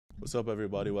What's up,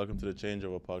 everybody? Welcome to the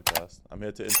Changeover podcast. I'm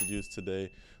here to introduce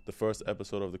today the first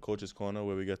episode of the Coaches Corner,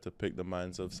 where we get to pick the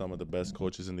minds of some of the best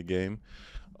coaches in the game.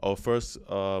 Our first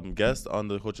guest on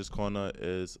the Coaches Corner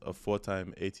is a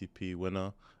four-time ATP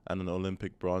winner and an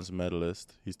Olympic bronze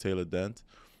medalist. He's Taylor Dent.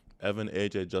 Evan,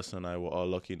 AJ, Justin, and I were all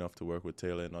lucky enough to work with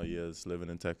Taylor in our years living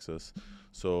in Texas.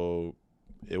 So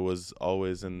it was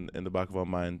always in the back of our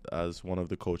mind as one of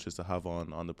the coaches to have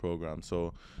on the program.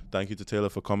 So thank you to Taylor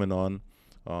for coming on.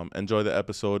 Enjoy the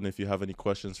episode, and if you have any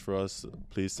questions for us,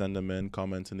 please send them in,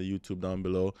 comment in the YouTube down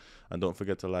below, and don't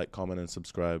forget to like, comment, and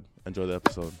subscribe. Enjoy the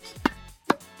episode.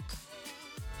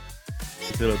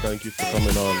 Taylor, thank you for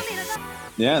coming on.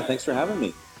 Yeah, thanks for having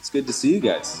me. It's good to see you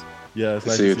guys. Yeah, it's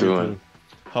nice to see you too.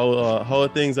 How are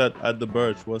things at the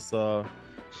Birch? What's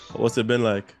it been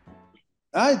like?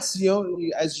 It's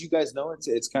as you guys know,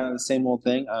 it's kind of the same old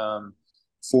thing.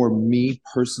 For me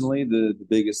personally, the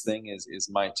biggest thing is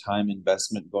my time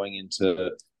investment going into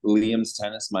Liam's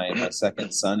tennis. My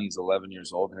second son, he's 11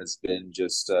 years old, has been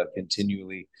just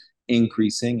continually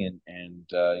increasing, and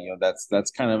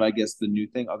that's kind of, I guess, the new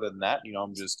thing. Other than that,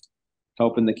 I'm just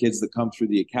helping the kids that come through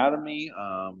the academy.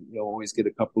 Always get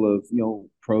a couple of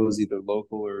pros, either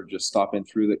local or just stopping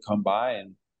through, that come by,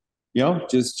 and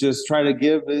just try to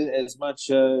give as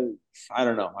much. I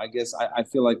don't know. I guess I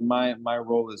feel like my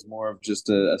role is more of just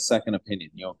a second opinion,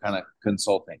 kind of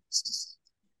consulting.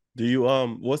 Do you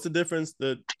what's the difference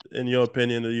that, in your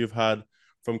opinion, that you've had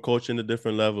from coaching the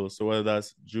different levels? So whether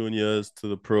that's juniors to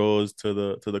the pros to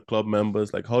the club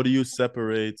members, like how do you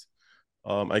separate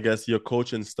I guess your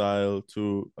coaching style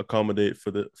to accommodate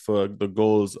for the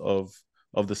goals of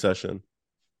the session?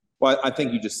 Well, I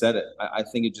think you just said it. I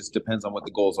think it just depends on what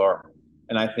the goals are.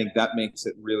 And I think that makes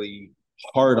it really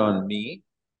hard on me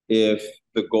if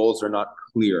the goals are not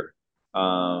clear.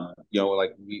 Like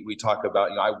we talk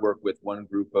about, I work with one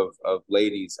group of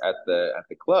ladies at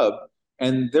the club,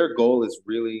 and their goal is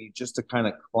really just to kind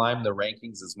of climb the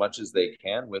rankings as much as they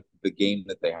can with the game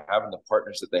that they have and the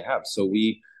partners that they have. So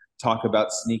we talk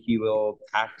about sneaky little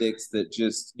tactics that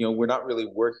just, we're not really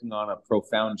working on a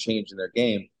profound change in their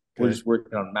game. We're just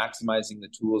working on maximizing the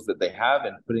tools that they have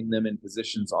and putting them in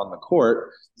positions on the court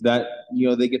that,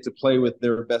 they get to play with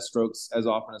their best strokes as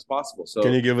often as possible. So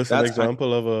can you give us an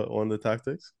example of one of the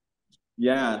tactics?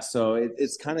 Yeah, so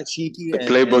it's kind of cheeky. The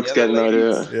playbook's getting out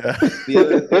of Yeah.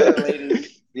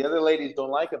 The other ladies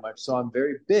don't like it much. So I'm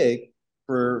very big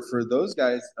for those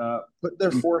guys. Put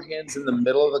their forehands in the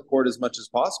middle of the court as much as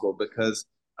possible, because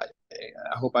I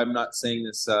hope I'm not saying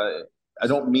this. I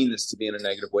don't mean this to be in a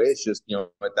negative way. It's just,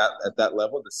 at that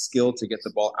level, the skill to get the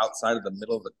ball outside of the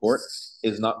middle of the court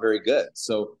is not very good.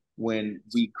 So when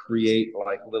we create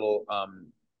like little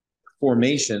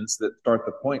formations that start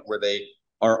the point where they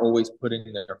are always putting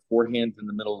their forehands in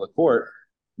the middle of the court,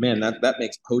 man, that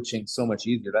makes poaching so much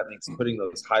easier. That makes putting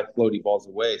those high floaty balls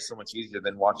away so much easier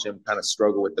than watching them kind of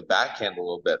struggle with the backhand a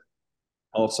little bit.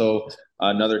 Also,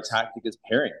 another tactic is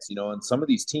pairings. In some of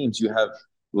these teams, you have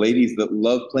ladies that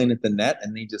love playing at the net,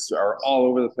 and they just are all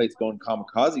over the place going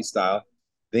kamikaze style.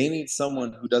 They need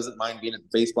someone who doesn't mind being at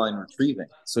the baseline retrieving.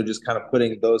 So just kind of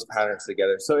putting those patterns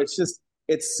together. So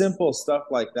it's simple stuff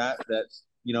like that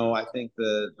I think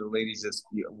the ladies just,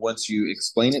 once you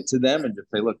explain it to them and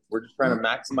just say, look, we're just trying to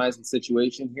maximize the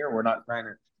situation here. We're not trying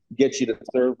to get you to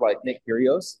serve like Nick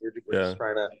Kyrgios. We're just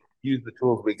trying to use the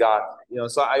tools we got.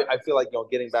 So I feel like,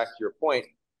 getting back to your point,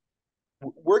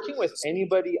 working with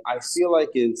anybody, I feel like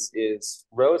is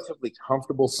relatively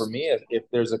comfortable for me if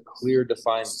there's a clear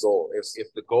defined goal.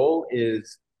 If the goal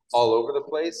is all over the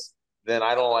place, then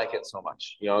I don't like it so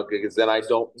much, because then I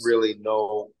don't really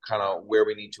know kind of where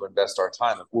we need to invest our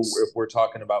time. If we're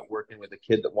talking about working with a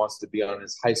kid that wants to be on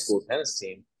his high school tennis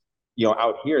team,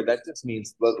 out here, that just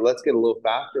means let's get a little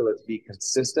faster. Let's be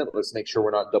consistent. Let's make sure we're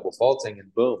not double faulting,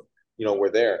 and boom, we're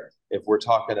there. If we're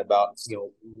talking about,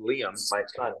 Liam, my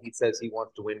son, he says he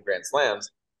wants to win Grand Slams.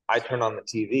 I turn on the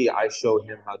TV. I show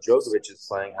him how Djokovic is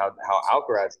playing, how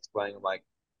Alcaraz is playing. I'm like,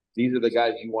 these are the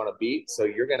guys you want to beat. So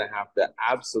you're going to have to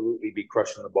absolutely be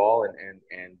crushing the ball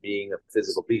and being a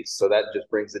physical beast. So that just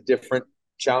brings a different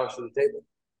challenge to the table.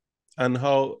 And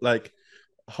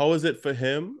how is it for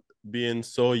him being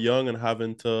so young and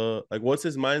having to, what's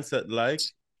his mindset like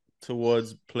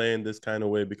towards playing this kind of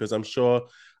way? Because I'm sure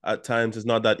at times it's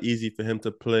not that easy for him to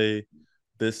play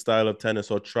this style of tennis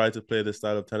or try to play this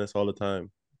style of tennis all the time.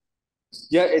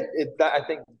 Yeah, I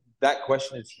think that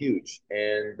question is huge,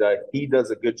 and he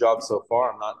does a good job so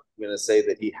far. I'm not going to say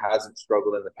that he hasn't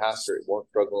struggled in the past or he won't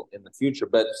struggle in the future,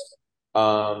 but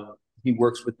he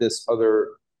works with this other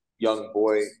young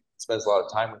boy, spends a lot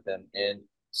of time with him, and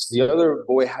the other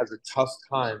boy has a tough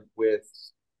time with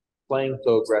playing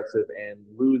so aggressive and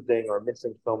losing or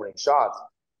missing so many shots.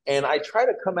 And I try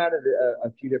to come at it a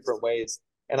few different ways.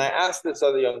 And I asked this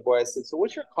other young boy, I said, so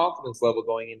what's your confidence level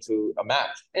going into a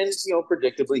match? And,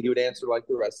 predictably, he would answer like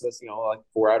the rest of us, like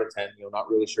 4 out of 10, not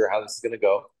really sure how this is going to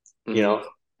go,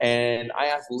 And I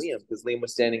asked Liam, because Liam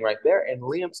was standing right there, and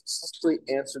Liam actually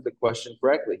answered the question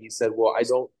correctly. He said, well, I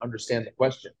don't understand the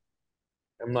question.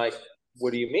 I'm like,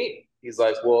 what do you mean? He's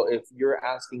like, well, if you're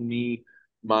asking me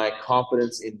my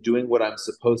confidence in doing what I'm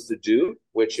supposed to do,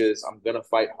 which is I'm going to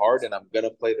fight hard and I'm going to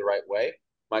play the right way,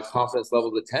 my confidence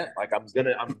level is a 10. Like I'm going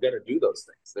to do those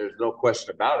things. There's no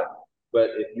question about it. But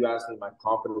if you ask me my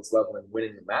confidence level in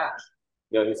winning the match,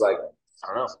 he's like,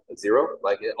 I don't know, a 0,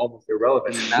 like almost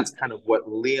irrelevant. And that's kind of what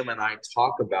Liam and I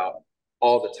talk about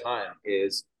all the time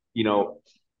is,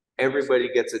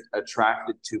 everybody gets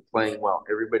attracted to playing well.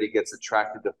 Everybody gets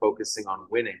attracted to focusing on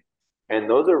winning. And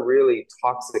those are really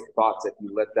toxic thoughts if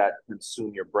you let that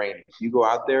consume your brain. If you go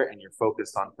out there and you're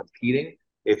focused on competing,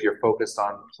 if you're focused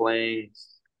on playing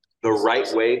the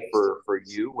right way for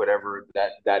you, whatever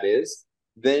that is,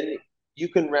 then you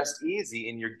can rest easy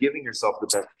and you're giving yourself the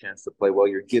best chance to play well.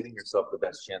 You're giving yourself the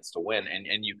best chance to win.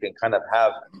 And you can kind of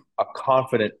have a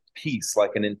confident peace,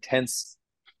 like an intense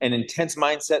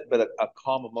mindset, but a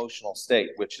calm emotional state,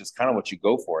 which is kind of what you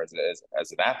go for as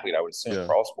an athlete, I would assume,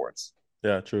 for all sports.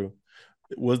 Yeah, true.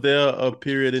 Was there a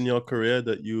period in your career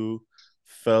that you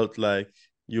felt like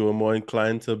you were more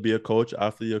inclined to be a coach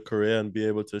after your career and be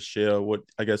able to share what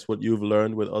you've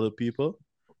learned with other people?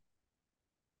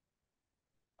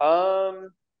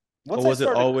 Or was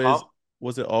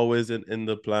it always in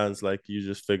the plans, like you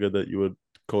just figured that you would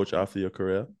coach after your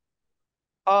career?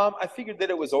 I figured that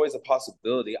it was always a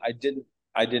possibility. I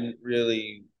didn't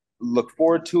really look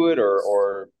forward to it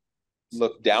or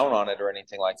look down on it or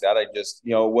anything like that. I just,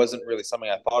 it wasn't really something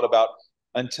I thought about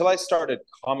until I started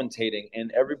commentating,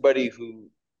 and everybody who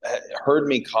heard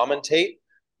me commentate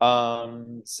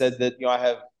said that,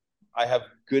 I have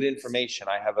good information.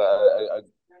 I have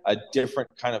a different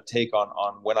kind of take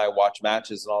on when I watch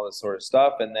matches and all this sort of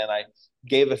stuff. And then I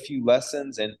gave a few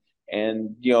lessons and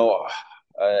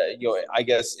I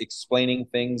guess explaining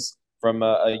things from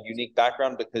a unique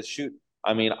background, because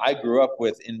I grew up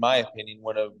with, in my opinion,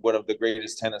 one of the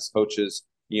greatest tennis coaches,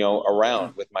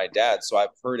 around, with my dad. So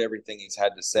I've heard everything he's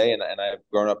had to say, and I've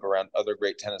grown up around other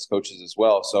great tennis coaches as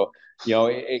well. So,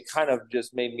 it kind of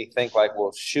just made me think like,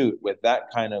 well, shoot, with that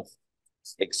kind of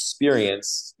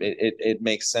experience, it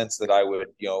makes sense that I would,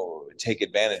 take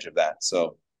advantage of that.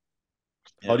 So,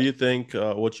 how do you think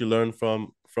what you learned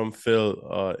from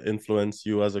Phil influence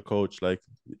you as a coach? Like,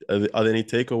 are there any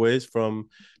takeaways from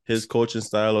his coaching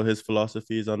style or his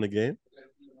philosophies on the game?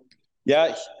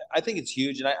 Yeah, I think it's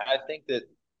huge. And I think that,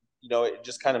 it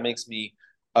just kind of makes me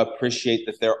appreciate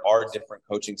that there are different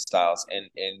coaching styles. And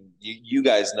you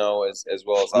guys know as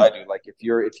well as I do, like if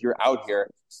you're out here,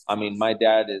 my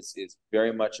dad is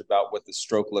very much about what the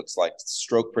stroke looks like,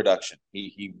 stroke production.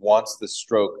 He wants the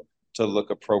stroke to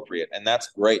look appropriate, and that's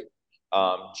great.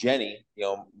 Jenny,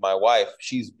 my wife,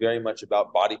 she's very much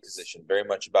about body position, very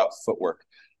much about footwork.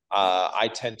 I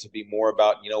tend to be more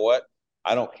about,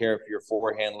 I don't care if your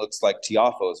forehand looks like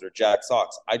Tiafoe's or Jack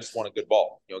Sock's. I just want a good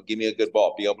ball. Give me a good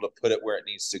ball. Be able to put it where it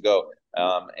needs to go,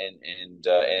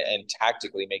 and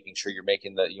tactically making sure you're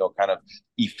making the kind of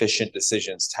efficient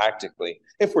decisions tactically.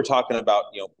 If we're talking about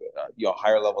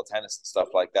higher level tennis and stuff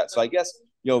like that. So I guess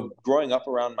growing up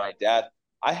around my dad,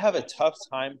 I have a tough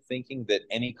time thinking that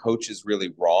any coach is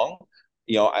really wrong.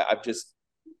 I've just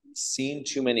seen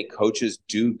too many coaches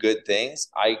do good things.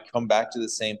 I come back to the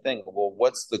same thing. Well,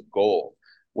 what's the goal?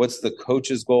 What's the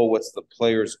coach's goal? What's the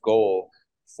player's goal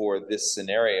for this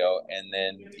scenario? And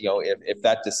then, if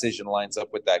that decision lines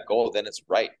up with that goal, then it's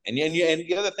right. And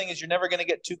the other thing is, you're never going to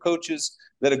get two coaches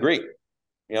that agree.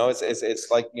 It's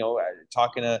like,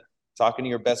 talking to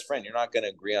your best friend. You're not going to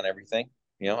agree on everything.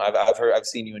 I've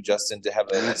seen you and Justin to have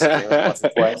a disagreement once or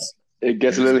twice. It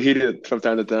gets a little heated from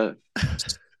time to time.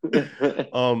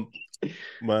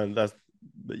 Man,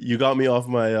 you got me off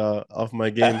my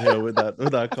game here with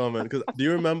that comment. Because do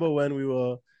you remember when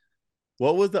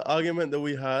what was the argument that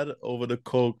we had over the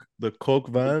Coke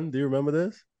van? Do you remember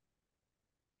this?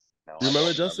 No, do you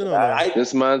remember, Justin?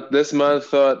 This man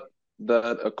thought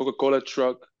that a Coca-Cola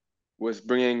truck was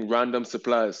bringing random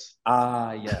supplies.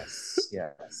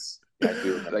 Yes. I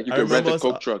do remember. Like you can rent a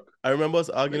Coke truck. I remember us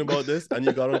arguing about this, and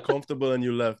you got uncomfortable and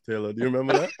you left, Taylor. Do you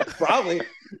remember that? Probably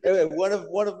one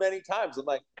of many times. I'm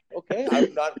like, okay,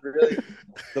 I'm not really.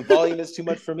 The volume is too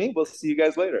much for me. We'll see you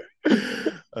guys later.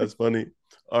 That's funny.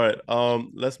 All right,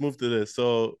 let's move to this.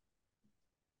 So,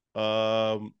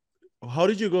 how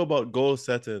did you go about goal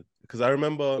setting? Because I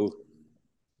remember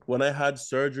when I had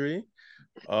surgery,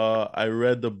 I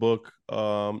read the book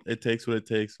It Takes What It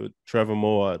Takes with Trevor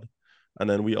Moawad. And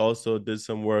then we also did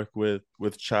some work with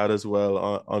Chad as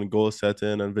well on goal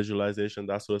setting and visualization,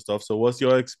 that sort of stuff. So what's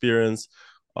your experience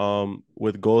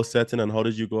with goal setting, and how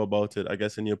did you go about it, I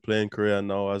guess, in your playing career and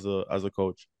now as a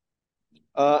coach?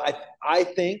 I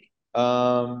think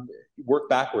work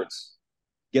backwards.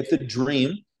 Get the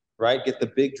dream, right? Get the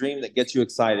big dream that gets you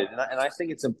excited. And I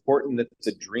think it's important that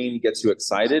the dream gets you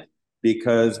excited,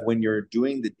 because when you're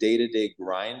doing the day-to-day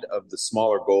grind of the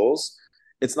smaller goals,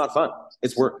 it's not fun.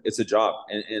 It's work. It's a job.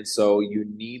 And so you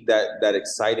need that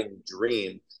exciting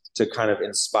dream to kind of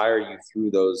inspire you through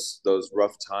those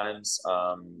rough times,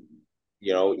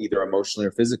 either emotionally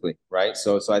or physically, right?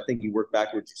 So I think you work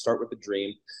backwards. You start with the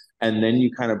dream, and then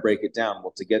you kind of break it down.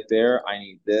 Well, to get there, I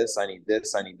need this, I need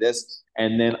this, I need this,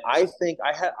 and then I think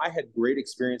I had great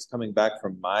experience coming back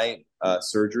from my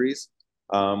surgeries,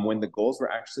 when the goals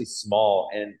were actually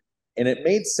small, and it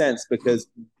made sense, because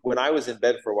when I was in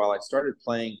bed for a while, I started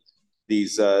playing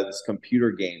these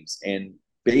computer games, and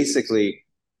basically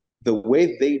the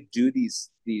way they do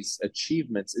these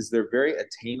achievements is they're very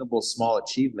attainable small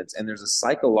achievements, and there's a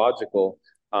psychological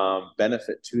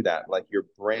benefit to that. Like your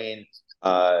brain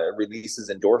releases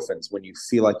endorphins when you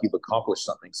feel like you've accomplished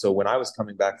something. So when I was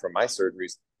coming back from my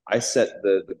surgeries, I set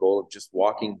the goal of just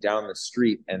walking down the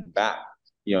street and back,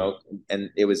 and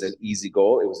it was an easy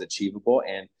goal. It was achievable.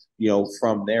 And,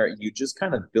 from there, you just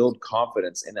kind of build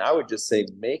confidence. And I would just say,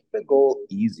 make the goal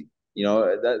easy.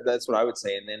 That's what I would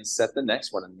say. And then set the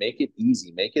next one and make it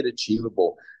easy, make it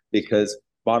achievable, because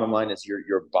bottom line is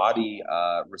your body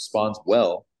responds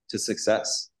well to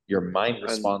success. Your mind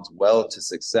responds well to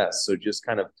success. So just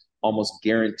kind of almost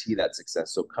guarantee that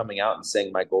success. So coming out and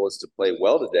saying my goal is to play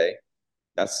well today,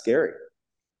 that's scary.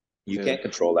 You can't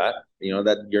control that.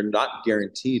 That you're not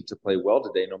guaranteed to play well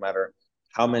today, no matter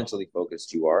how mentally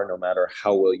focused you are, no matter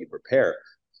how well you prepare.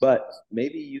 But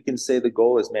maybe you can say the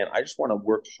goal is, man, I just want to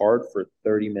work hard for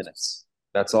 30 minutes.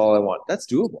 That's all I want. That's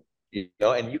doable,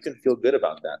 and you can feel good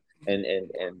about that.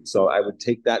 And so I would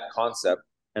take that concept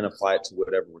and apply it to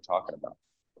whatever we're talking about.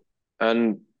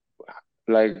 And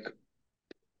like,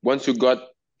 once you got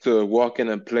to walking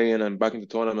and playing and back into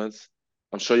tournaments,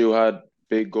 I'm sure you had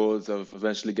big goals of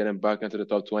eventually getting back into the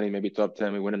top 20, maybe top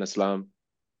 10, maybe winning a slam.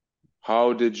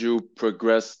 How did you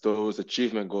progress those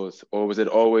achievement goals? Or was it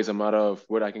always a matter of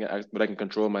what I can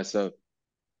control myself?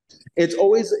 It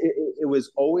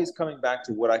was always coming back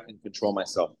to what I can control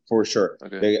myself, for sure.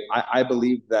 Okay. I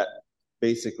believe that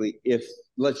basically, if,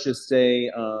 let's just say,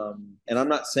 and I'm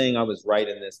not saying I was right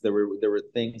in this, there were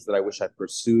things that I wish I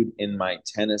pursued in my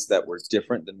tennis that were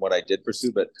different than what I did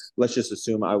pursue, but let's just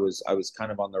assume I was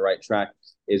kind of on the right track.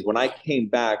 Is when I came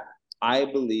back, I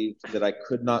believed that I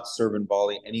could not serve and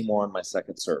volley anymore on my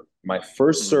second serve. My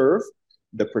first serve,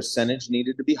 the percentage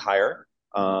needed to be higher,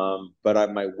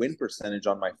 but my win percentage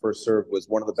on my first serve was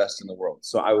one of the best in the world.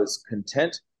 So I was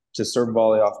content to serve and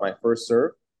volley off my first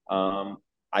serve.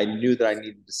 I knew that I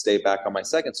needed to stay back on my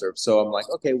second serve. So I'm like,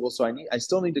 okay, well, so I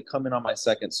still need to come in on my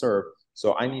second serve.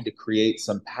 So I need to create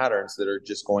some patterns that are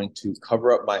just going to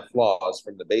cover up my flaws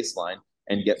from the baseline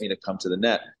and get me to come to the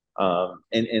net.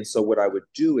 And so what I would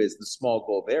do is, the small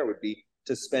goal there would be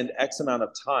to spend X amount of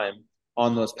time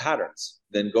on those patterns,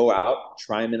 then go out,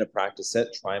 try them in a practice set,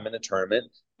 try them in a tournament,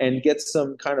 and get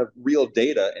some kind of real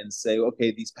data and say,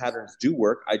 okay, these patterns do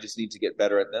work. I just need to get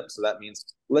better at them. So that means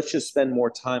let's just spend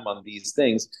more time on these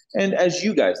things. And as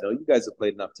you guys know, you guys have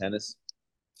played enough tennis,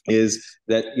 is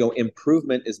that,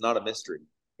 improvement is not a mystery.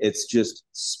 It's just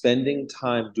spending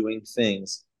time doing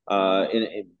things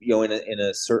in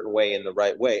a certain way, in the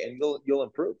right way, and you'll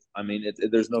improve. I mean,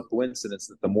 there's no coincidence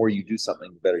that the more you do something,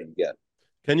 the better you get.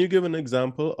 Can you give an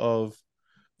example of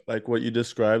like what you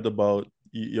described about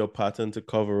your pattern to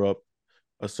cover up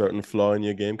a certain flaw in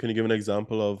your game? Can you give an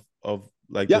example of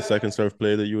like the second serve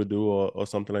play that you would do, or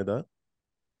something like that?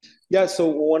 Yeah, so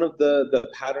one of the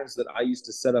patterns that I used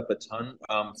to set up a ton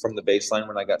from the baseline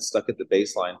when I got stuck at the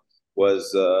baseline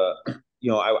was,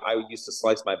 I used to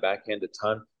slice my backhand a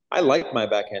ton. I liked my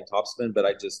backhand topspin, but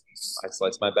I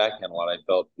sliced my backhand a lot. I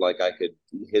felt like I could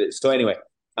hit it. So anyway,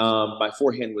 my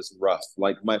forehand was rough.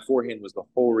 Like, my forehand was the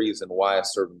whole reason why I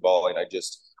served and volleyed.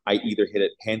 I either hit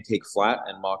it pancake flat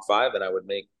and Mach 5, and I would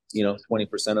make 20%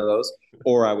 of those,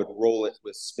 or I would roll it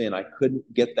with spin. I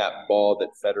couldn't get that ball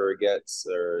that Federer gets,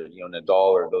 or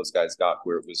Nadal or those guys got,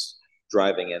 where it was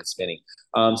driving and spinning.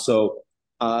 So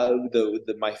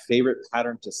my favorite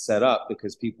pattern to set up,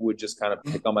 because people would just kind of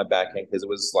pick on my backhand because it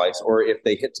was a slice, or if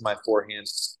they hit to my forehand,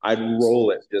 I'd roll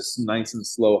it just nice and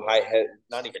slow, high head,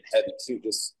 not even heavy too,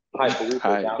 just high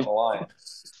blooper down the line.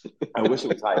 I wish it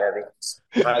was high heavy.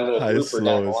 High little High blooper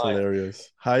down slow the is line.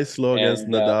 hilarious. High slow against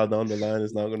And Nadal down the line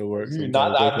is not going to work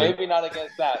sometimes. maybe not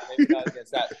against that. Maybe not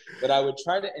against that. But I would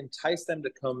try to entice them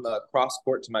to come cross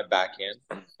court to my backhand,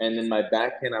 and then my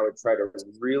backhand I would try to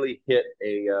really hit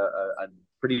a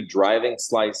pretty driving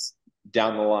slice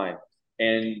down the line.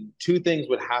 And two things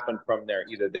would happen from there.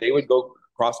 Either they would go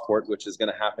cross court, which is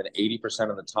going to happen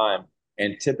 80% of the time,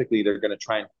 and typically they're going to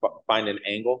try and find an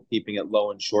angle, keeping it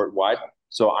low and short wide.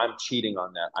 So I'm cheating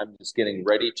on that. I'm just getting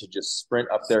ready to just sprint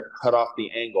up there, cut off the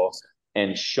angle,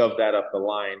 and shove that up the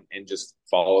line and just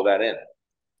follow that in.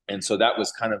 And so that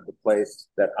was kind of the play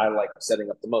that I liked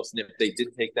setting up the most. And if they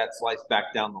did take that slice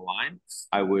back down the line,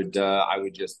 I would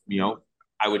just,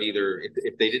 I would either,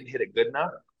 if they didn't hit it good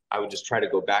enough, I would just try to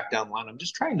go back down the line. I'm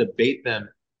just trying to bait them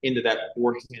into that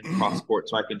forehand cross court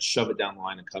so I can shove it down the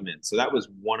line and come in. So that was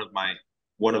one of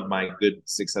my good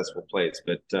successful plays.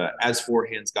 But as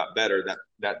forehands got better,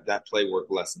 that play worked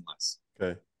less and less.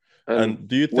 Okay. And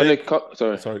do you think?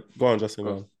 Sorry, go on, Justin.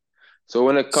 Go on. So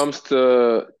when it comes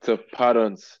to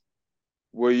patterns,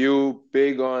 were you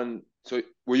big on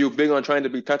trying to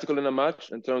be tactical in a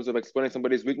match in terms of exploiting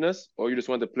somebody's weakness, or you just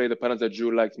wanted to play the patterns that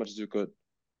you liked as much as you could?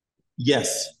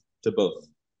 Yes, to both.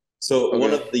 So okay.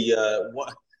 one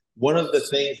of the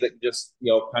things that just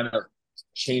kind of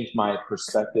changed my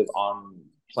perspective on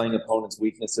playing opponents'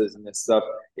 weaknesses and this stuff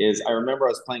is I remember I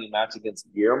was playing a match against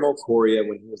Guillermo Coria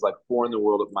when he was like 4 in the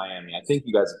world at Miami. I think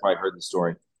you guys have probably heard the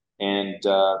story. And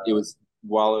it was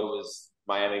while it was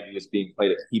Miami was being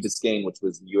played at Key Biscayne, which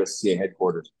was USTA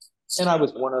headquarters. And I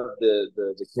was one of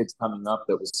the kids coming up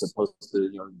that was supposed to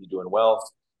be doing well.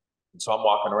 And so I'm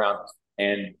walking around,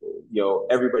 and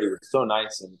everybody was so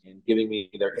nice and giving me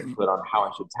their input on how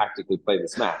I should tactically play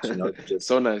this match. Just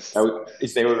so nice.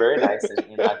 They were very nice,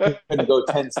 and I couldn't go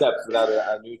 10 steps without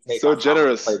a new take. So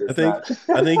generous.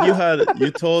 I think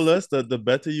you told us that the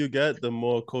better you get, the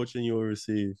more coaching you will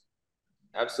receive.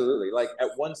 Absolutely. Like at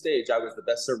one stage, I was the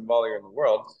best serve volleyer in the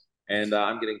world, and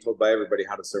I'm getting told by everybody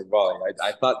how to serve volley.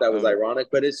 I thought that was ironic,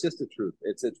 but it's just the truth.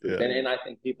 It's a truth, and I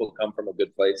think people come from a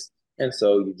good place, and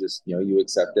so you just you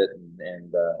accept it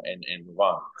and move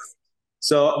on.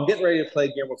 So I'm getting ready to play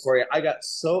Guillermo Coria. I got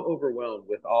so overwhelmed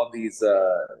with all this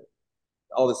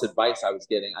advice I was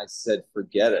getting. I said,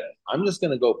 forget it. I'm just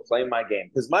going to go play my game,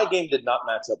 because my game did not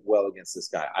match up well against this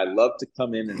guy. I love to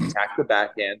come in and attack the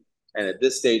backhand. And at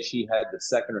this stage, he had the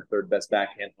second or third best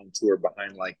backhand on tour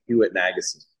behind like Hewitt and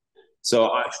Agassi. So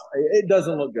it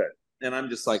doesn't look good. And I'm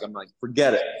like,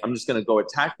 forget it. I'm just going to go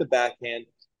attack the backhand,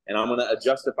 and I'm going to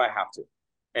adjust if I have to.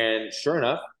 And sure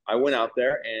enough, I went out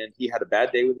there, and he had a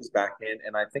bad day with his backhand.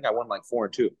 And I think I won like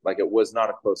 4-2. Like, it was not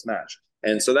a close match.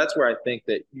 And so that's where I think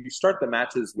that you start the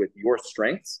matches with your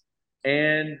strengths.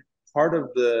 And part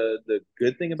of the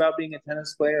good thing about being a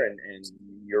tennis player and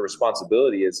your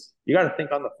responsibility is you got to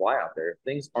think on the fly out there. If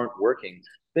things aren't working,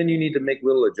 then you need to make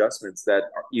little adjustments that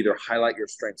either highlight your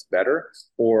strengths better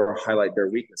or highlight their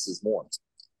weaknesses more.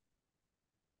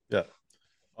 Yeah.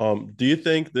 Do you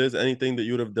think there's anything that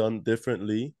you would have done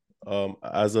differently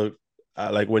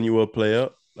like when you were a player,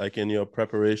 like in your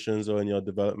preparations or in your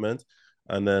development,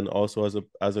 and then also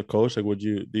as a coach? Like,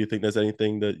 do you think there's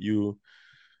anything that you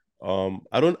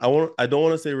I don't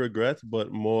want to say regret,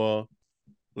 but more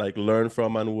like learn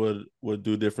from and would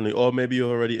do differently, or maybe you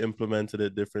already implemented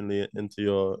it differently into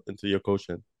your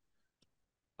coaching?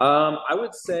 I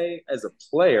would say as a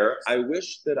player, I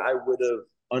wish that I would have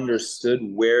understood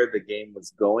where the game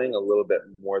was going a little bit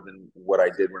more than what I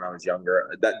did when I was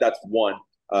younger. That's one.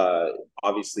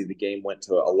 Obviously, the game went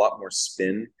to a lot more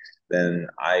spin than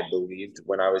I believed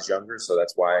when I was younger. So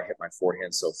that's why I hit my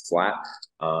forehand so flat.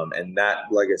 And that,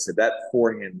 like I said, that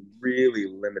forehand really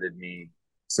limited me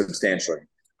substantially.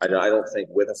 I don't think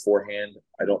with a forehand,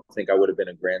 I don't think I would have been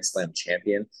a Grand Slam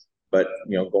champion. But,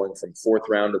 going from 4th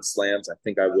round of slams, I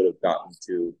think I would have gotten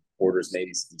to quarters,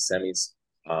 maybe some semis.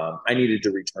 I needed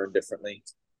to return differently.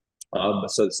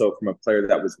 So from a player,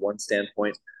 that was one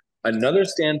standpoint. Another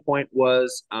standpoint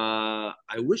was I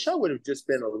wish I would have just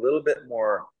been a little bit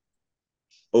more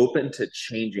open to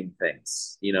changing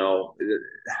things. I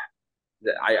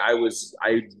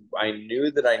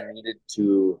knew that I needed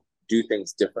to do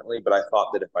things differently, but I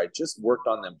thought that if I just worked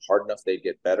on them hard enough, they'd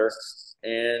get better.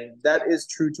 And that is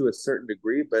true to a certain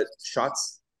degree, but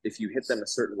shots, if you hit them a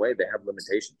certain way, they have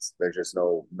limitations. There's just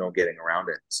no getting around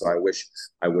it. So I wish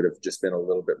I would have just been a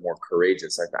little bit more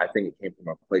courageous. I think it came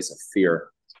from a place of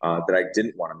fear that I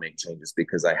didn't want to make changes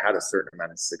because I had a certain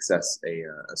amount of success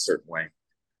a certain way.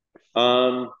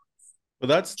 But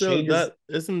that's still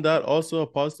isn't that also a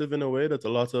positive in a way that a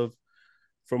lot of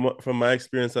from my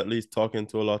experience, at least talking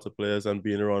to a lot of players and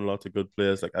being around a lot of good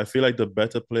players, like I feel like the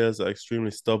better players are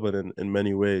extremely stubborn in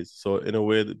many ways. So in a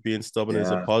way, that being stubborn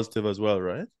is a Yeah. positive as well,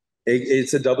 right?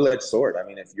 It's a double-edged sword. I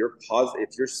mean, if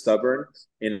you're stubborn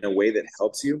in a way that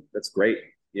helps you, that's great.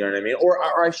 You know what I mean? Or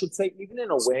I should say, even in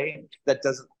a way that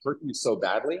doesn't hurt you so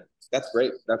badly, that's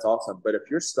great. That's awesome. But if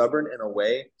you're stubborn in a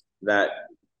way that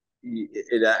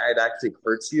it actually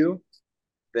hurts you,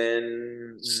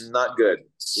 then not good.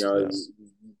 You know,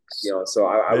 Yeah. So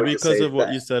I would Maybe just because say of what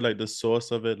that. you said, like the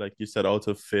source of it, like you said, out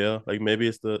of fear. Like maybe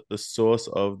it's the source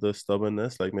of the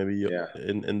stubbornness. Like maybe you Yeah.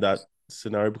 in that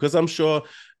scenario, because I'm sure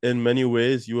in many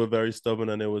ways you were very stubborn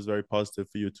and it was very positive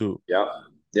for you too. Yeah.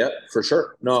 Yeah, for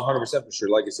sure. No, 100% for sure.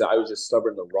 Like you said, I was just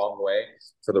stubborn the wrong way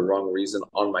for the wrong reason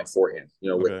on my forehand.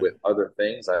 Okay. With other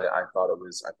things, I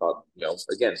thought,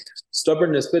 again,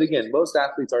 stubbornness. But again, most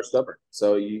athletes are stubborn.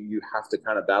 So you have to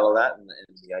kind of battle that. And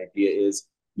the idea is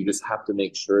you just have to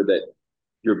make sure that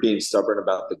you're being stubborn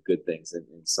about the good things. And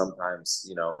sometimes,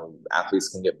 athletes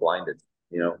can get blinded,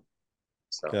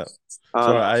 so, Yeah.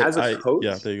 Sorry, as a coach,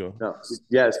 yeah, there you go. no,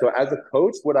 yeah. So as a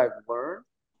coach, what I've learned,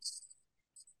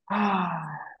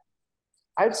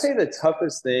 I'd say the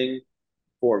toughest thing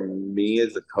for me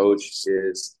as a coach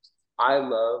is I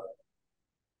love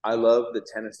I love the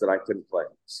tennis that I couldn't play.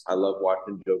 I love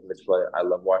watching Djokovic play. I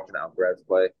love watching Alcaraz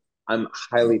play. I'm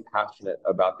highly passionate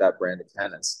about that brand of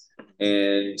tennis,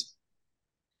 and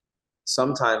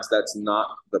sometimes that's not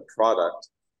the product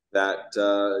that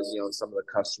some of the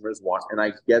customers want, and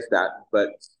I get that, but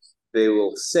they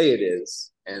will say it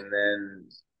is, and then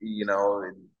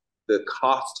the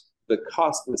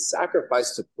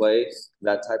sacrifice to play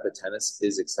that type of tennis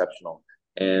is exceptional,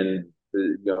 and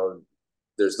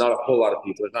there's not a whole lot of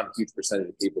people, there's not a huge percentage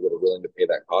of people that are willing to pay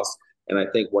that cost, and I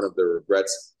think one of the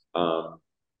regrets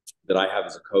that I have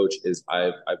as a coach is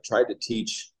I've tried to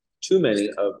teach too many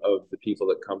of the people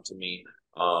that come to me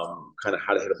kind of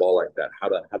how to hit a ball like that, how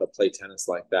to play tennis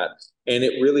like that, and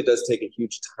it really does take a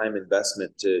huge time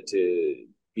investment to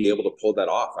be able to pull that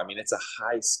off. I mean, it's a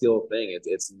high skill thing.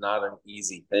 It's not an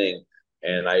easy thing,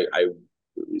 and I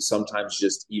sometimes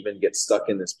just even get stuck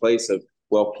in this place of,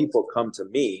 well, people come to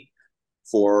me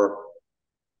for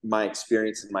my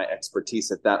experience and my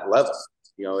expertise at that level.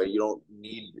 You don't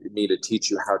need me to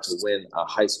teach you how to win a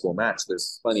high school match.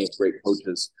 There's plenty of great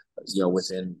coaches,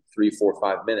 within 3, 4,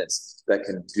 5 minutes that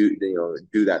can do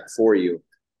that for you.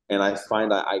 And I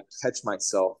find I catch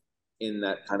myself in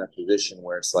that kind of position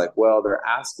where it's like, well, they're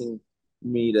asking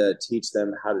me to teach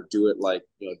them how to do it like,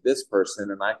 this person,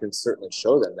 and I can certainly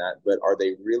show them that, but are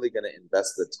they really going to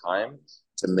invest the time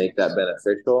to make that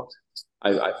beneficial?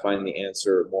 I find the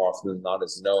answer more often than not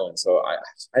is no. And so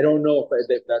I don't know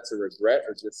if that's a regret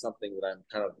or just something that I'm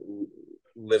kind of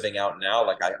living out now.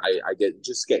 Like I get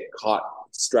caught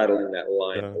straddling that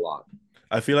line Yeah. a lot.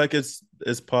 I feel like it's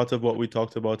part of what we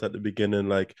talked about at the beginning,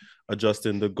 like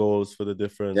adjusting the goals for the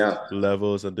different Yeah.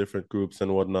 levels and different groups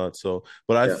and whatnot. So,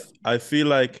 but Yeah. I feel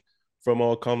like from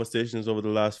our conversations over the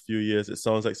last few years, it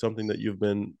sounds like something that you've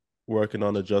been working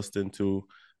on adjusting to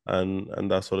and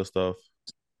that sort of stuff.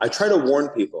 I try to warn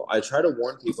people. I had a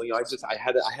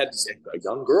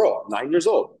young girl, 9 years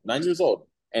old,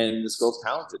 and this girl's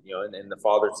talented, and the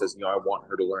father says, I want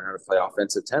her to learn how to play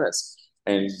offensive tennis.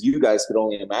 And you guys could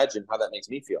only imagine how that makes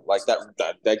me feel. Like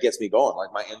that gets me going.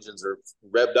 Like my engines are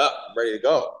revved up, ready to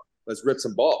go. Let's rip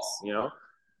some balls.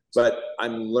 But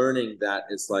I'm learning that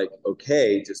it's like,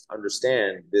 okay, just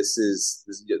understand this is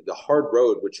the hard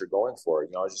road which you're going for.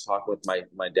 I was just talking with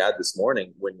my dad this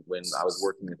morning when I was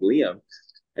working with Liam,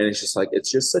 and it's just like,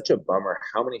 it's just such a bummer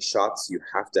how many shots you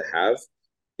have to have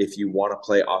if you want to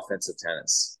play offensive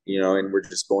tennis, and we're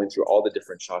just going through all the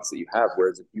different shots that you have.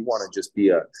 Whereas if you want to just be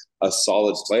a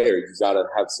solid player, you got to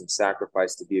have some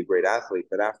sacrifice to be a great athlete.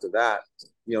 But after that,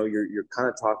 you're kind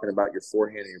of talking about your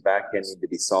forehand and your backhand need to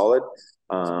be solid,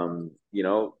 and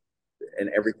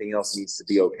everything else needs to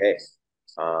be okay.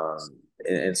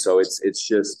 And so it's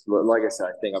just like I said,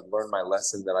 I think I've learned my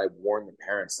lesson that I warned the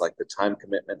parents, like the time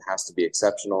commitment has to be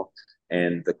exceptional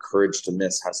and the courage to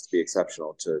miss has to be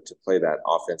exceptional to play that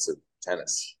offensive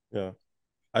tennis. Yeah.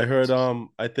 I heard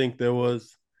I think there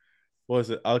was what was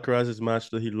it, Alcaraz's match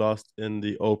that he lost in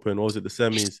the Open, what was it, the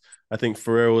semis? I think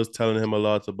Ferrer was telling him a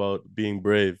lot about being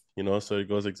brave, so it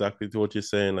goes exactly to what you're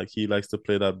saying. Like he likes to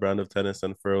play that brand of tennis,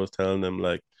 and Ferrer was telling him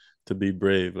like to be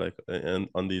brave, like and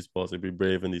on these balls, like be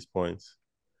brave in these points.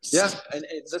 Yeah, and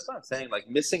that's not saying like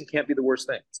missing can't be the worst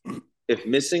thing. If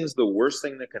missing's the worst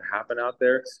thing that can happen out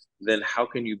there, then how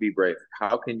can you be brave?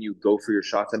 How can you go for your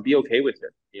shots and be okay with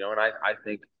it? And I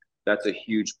think that's a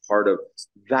huge part of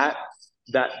that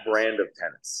brand of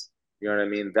tennis. You know what I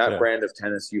mean? That brand of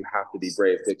tennis, you have to be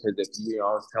brave, because if I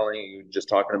was telling you, just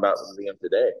talking about Liam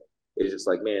today, it's just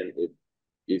like, man,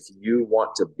 if you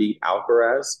want to beat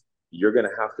Alcaraz, you're going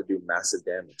to have to do massive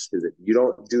damage, because if you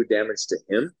don't do damage to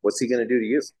him, what's he going to do to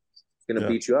you? He's going to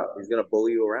beat you up. He's going to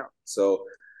bully you around. So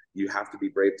you have to be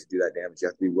brave to do that damage. You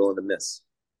have to be willing to miss.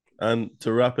 And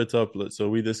to wrap it up, so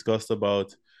we discussed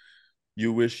about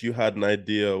you wish you had an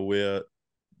idea where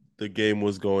the game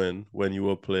was going when you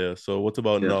were a player. So what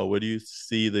about now? Where do you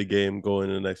see the game going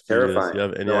in the next few years? Do you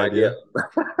have any idea?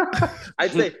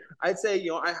 I'd say,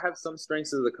 I have some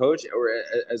strengths as a coach or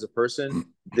as a person.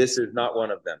 This is not one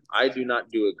of them. I do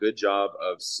not do a good job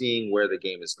of seeing where the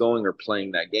game is going or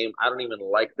playing that game. I don't even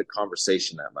like the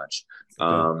conversation that much.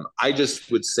 Okay. I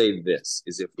just would say this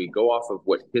is, if we go off of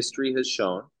what history has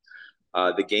shown,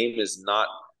 the game is not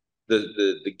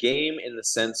the game in the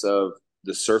sense of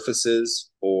the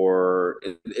surfaces, or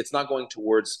it's not going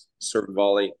towards serve and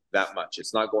volley that much.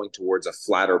 It's not going towards a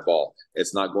flatter ball.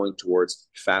 It's not going towards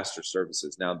faster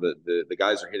services. Now the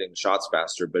guys are hitting the shots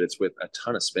faster, but it's with a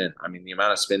ton of spin. I mean, the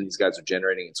amount of spin these guys are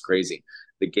generating, it's crazy.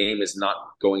 The game is not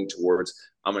going towards,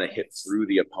 I'm going to hit through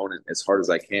the opponent as hard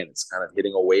as I can. It's kind of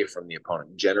hitting away from the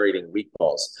opponent, generating weak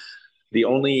balls. The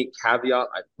only caveat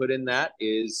I put in that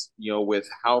is, with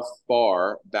how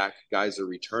far back guys are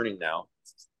returning now,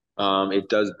 it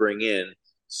does bring in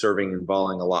serving and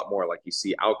volleying a lot more. Like you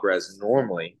see Alcaraz,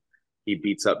 normally he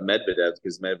beats up Medvedev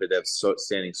because Medvedev's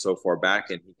standing so far back,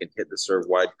 and he can hit the serve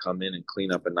wide, come in and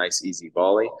clean up a nice easy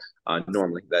volley.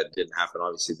 Normally that didn't happen,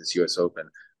 obviously, this US Open.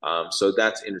 So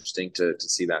that's interesting to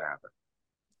see that happen.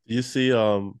 You see,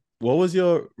 what was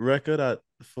your record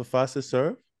for fastest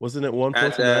serve? Wasn't it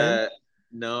 149?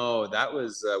 No, that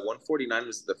was 149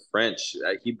 was the French.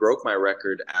 He broke my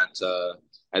record at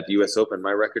the US Open.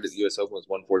 My record at the US Open was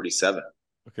 147.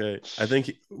 Okay. I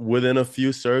think within a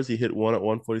few serves, he hit one at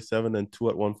 147 and two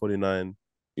at 149.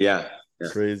 Yeah.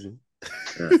 Crazy.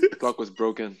 Yeah. Clock was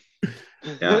broken.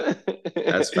 Yeah.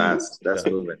 That's fast. That's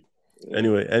moving.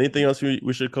 Anyway, anything else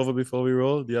we should cover before we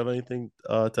roll? Do you have anything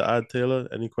to add, Taylor?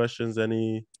 Any questions?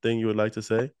 Anything you would like to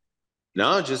say?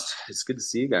 No, just it's good to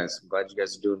see you guys. I'm glad you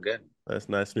guys are doing good. That's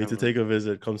nice. We need to take a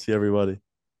visit. Come see everybody.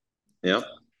 Yeah.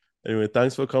 Anyway,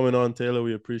 thanks for coming on, Taylor.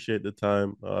 We appreciate the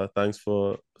time. Thanks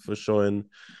for showing.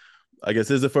 I guess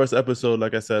this is the first episode,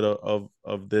 like I said, of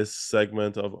this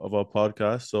segment of our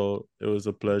podcast. So it was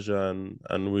a pleasure,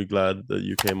 and we're glad that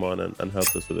you came on and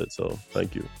helped us with it. So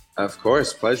thank you. Of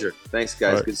course, pleasure. Thanks,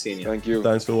 guys. Right. Good seeing you. Thank you.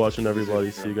 Thanks for watching,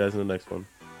 everybody. See you guys in the next one.